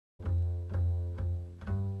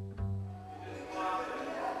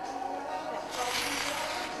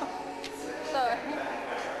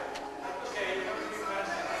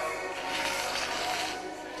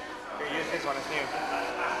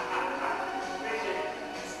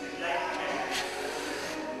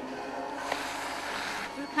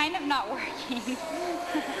kind of not working.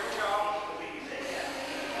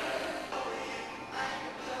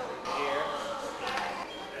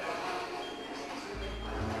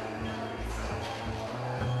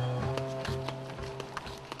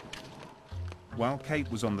 While Kate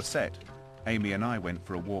was on the set, Amy and I went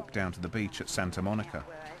for a walk down to the beach at Santa Monica.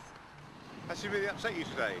 Has she really upset you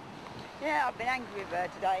today? Yeah, I've been angry with her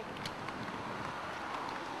today.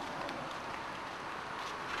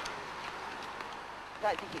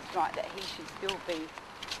 I don't think it's right that he should still be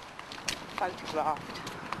photographed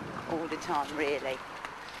all the time, really.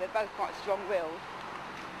 They're both quite strong-willed.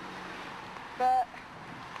 But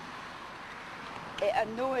it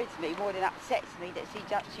annoys me more than upsets me that she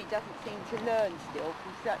doesn't seem to learn still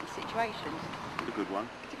from certain situations. A good one.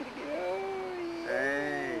 Oh, yeah.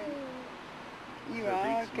 Hey! You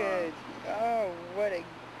are good. Oh, what a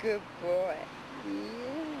good boy. Yeah.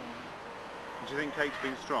 Do you think Kate's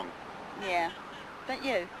been strong? Yeah. Don't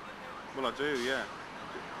you? Well, I do, yeah.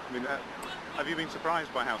 I mean, have you been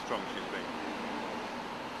surprised by how strong she's been?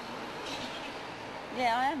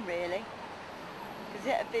 Yeah, I am really. Because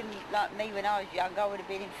it had been like me when I was young, I would have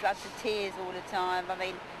been in floods of tears all the time. I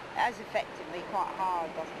mean, it has affected me quite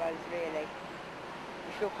hard, I suppose, really.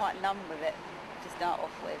 You feel quite numb with it to start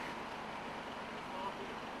off with.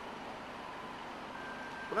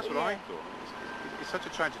 Well, that's what I thought. It's such a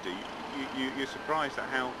tragedy. You're surprised at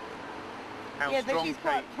how yeah, strong but she's Kate...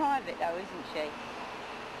 quite private though, isn't she?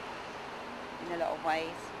 In a lot of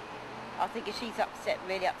ways. I think if she's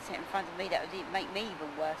really upset in front of me, that would make me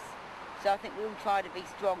even worse. So I think we all try to be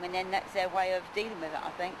strong, and then that's their way of dealing with it,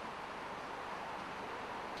 I think.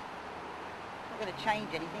 Not going to change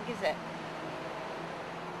anything, is it?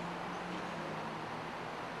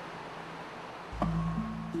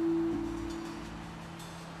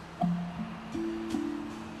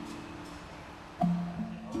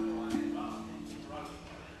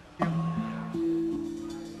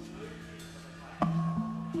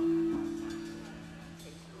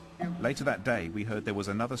 Later that day, we heard there was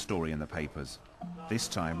another story in the papers, this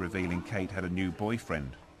time revealing Kate had a new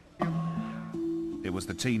boyfriend. It was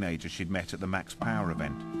the teenager she'd met at the Max Power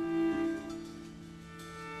event.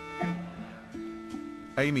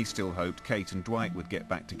 Amy still hoped Kate and Dwight would get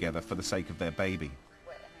back together for the sake of their baby,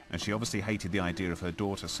 and she obviously hated the idea of her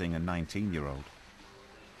daughter seeing a 19-year-old.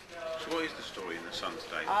 So what is the story in the Sun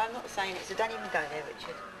today? I'm not saying it, so don't even go there,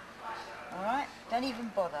 Richard. All right? Don't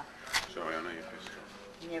even bother. Sorry, I know you're pissed.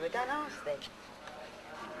 Yeah, but don't ask then.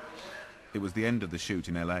 It was the end of the shoot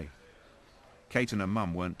in LA. Kate and her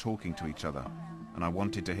mum weren't talking to each other, and I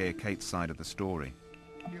wanted to hear Kate's side of the story.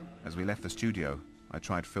 As we left the studio, I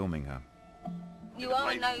tried filming her. You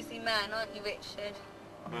are a nosy man, aren't you, Richard?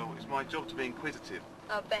 Well, it's my job to be inquisitive.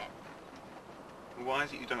 I bet. Well, why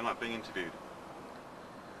is it you don't like being interviewed?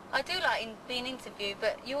 I do like being interviewed,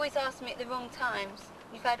 but you always ask me at the wrong times.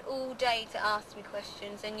 You've had all day to ask me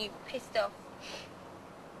questions, and you've pissed off.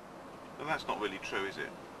 Well, that's not really true, is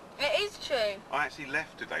it? It is true. I actually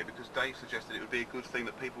left today because Dave suggested it would be a good thing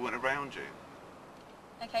that people weren't around you.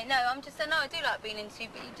 Okay, no, I'm just saying, no, I do like being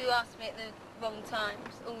interviewed, but you do ask me at the wrong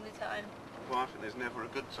times, all the time. Well, I think there's never a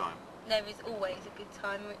good time. There is always a good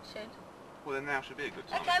time, Richard. Well, then now should be a good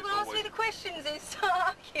time. Okay, well, ask me the questions and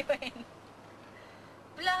start arguing.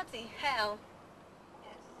 Bloody hell.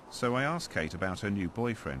 Yes. So I asked Kate about her new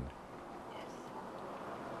boyfriend.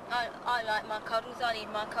 I like my cuddles, I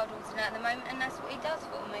need my cuddles and at the moment, and that's what he does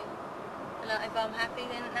for me. And like, if I'm happy,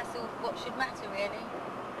 then that's all what should matter, really.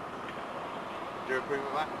 Do you approve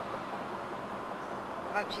of that?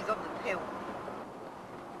 I hope she's on the pill.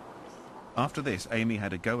 After this, Amy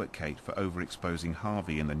had a go at Kate for overexposing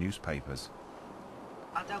Harvey in the newspapers.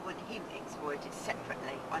 I don't want him exploited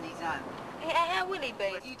separately on his own. Yeah, how will he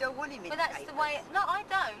be? But you don't want him in But that's the way... No, I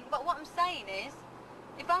don't. But what I'm saying is,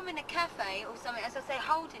 if I'm in a cafe or something, as I say,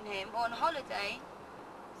 holding him, or on holiday,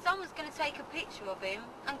 someone's going to take a picture of him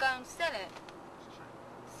and go and sell it.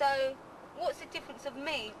 So, what's the difference of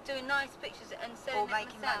me doing nice pictures and selling it myself? Or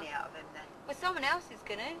making money out of him then? Well, someone else is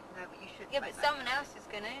going to. No, but you should. Yeah, but someone else is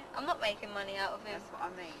going to. I'm not making money out of him. That's what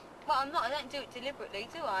I mean. Well, I'm not. I don't do it deliberately,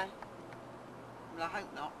 do I? Well, I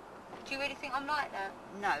hope not. Do you really think I'm like that?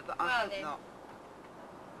 No, but I hope then. not.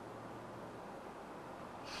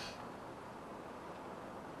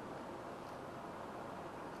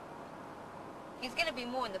 He's going to be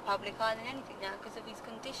more in the public eye than anything now because of his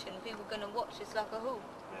condition. People are going to watch us like a hawk.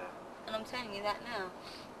 Yeah. And I'm telling you that now.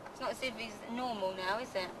 It's not as if he's normal now, is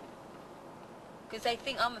it? Because they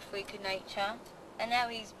think I'm a freak of nature. And now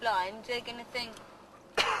he's blind, they're going to think,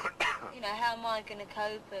 you know, how am I going to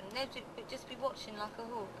cope? And they'll just be watching like a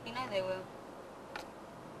hawk. You know they will.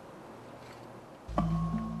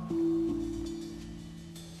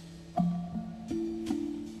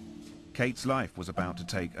 Kate's life was about to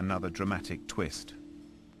take another dramatic twist.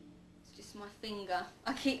 It's just my finger.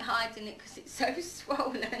 I keep hiding it because it's so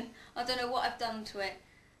swollen. I don't know what I've done to it.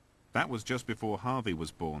 That was just before Harvey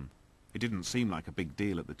was born. It didn't seem like a big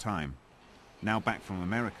deal at the time. Now back from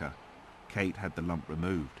America, Kate had the lump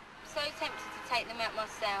removed. I'm so tempted to take them out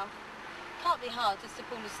myself. Can't be hard just to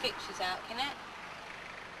pull the stitches out, can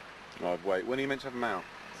it? Oh, wait, when are you meant to have them out?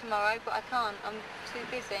 Tomorrow, but I can't. I'm too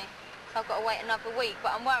busy. So I've got to wait another week,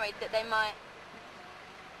 but I'm worried that they might...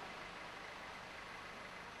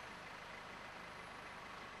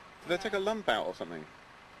 Did they take a lump out or something?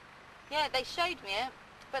 Yeah, they showed me it,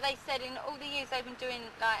 but they said in all the years they've been doing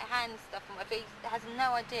like hand stuff and whatever, he has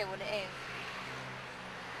no idea what it is.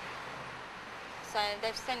 So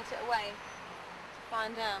they've sent it away to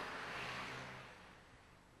find out.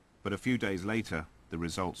 But a few days later, the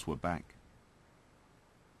results were back.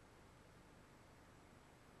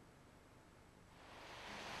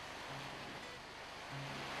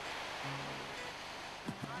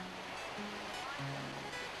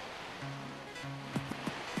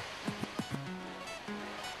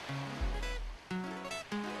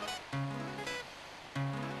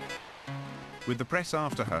 With the press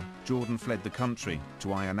after her, Jordan fled the country to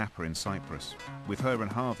Ayia in Cyprus. With her and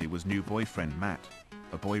Harvey was new boyfriend Matt,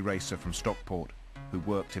 a boy racer from Stockport who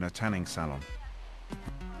worked in a tanning salon. Say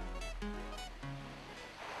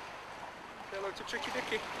hello to Tricky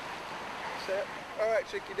Dicky. Say, alright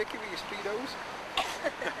Tricky Dicky with your speedos.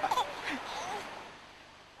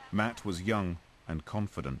 Matt was young and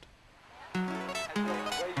confident.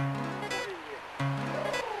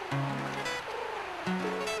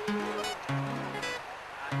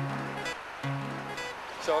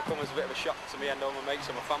 So it comes as a bit of a shock to me and all my mates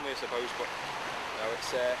and my family, I suppose, but you know,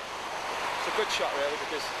 it's a good shot really,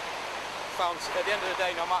 because at the end of the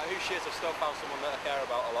day, no matter who she is, I've still found someone that I care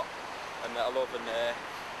about a lot and that I love, and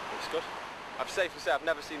it's good. I'm safe to say I've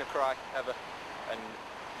never seen her cry, ever, and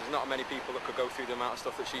there's not many people that could go through the amount of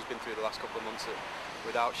stuff that she's been through the last couple of months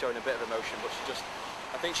without showing a bit of emotion, but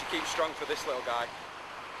I think she keeps strong for this little guy.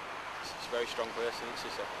 She's a very strong person, isn't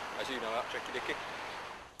she? So, as you know, that Tricky Dicky.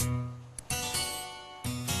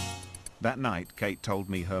 That night, Kate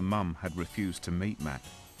told me her mum had refused to meet Matt.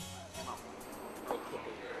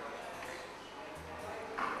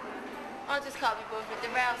 I just can't be bothered with the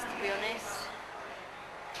rows, to be honest.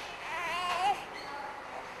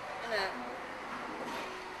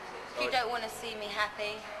 You don't want to see me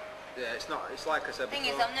happy. Yeah, it's like I said The thing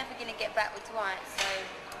before. is, I'm never going to get back with Dwight, so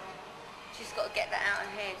she's got to get that out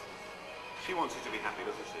of her head. She wants you to be happy,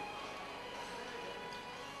 doesn't she?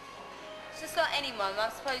 It's just like any mum, I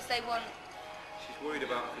suppose they want... She's worried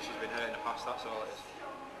about it because she's been hurt in the past, that's all it is.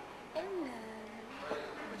 Hello.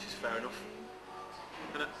 Which is fair enough.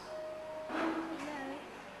 Isn't it?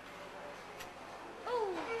 Oh.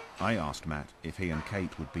 I asked Matt if he and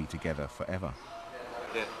Kate would be together forever.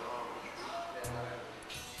 Yeah.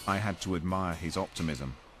 I had to admire his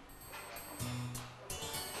optimism.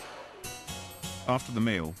 After the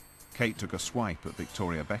meal, Kate took a swipe at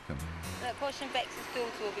Victoria Beckham. Look, Posh and Bex's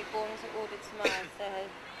daughter will be born as ordered tomorrow, so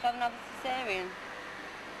have another cesarean.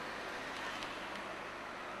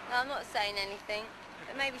 No, I'm not saying anything,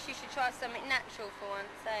 but maybe she should try something natural for once,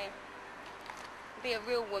 eh? Be a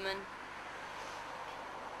real woman.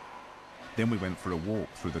 Then we went for a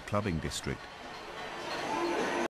walk through the clubbing district.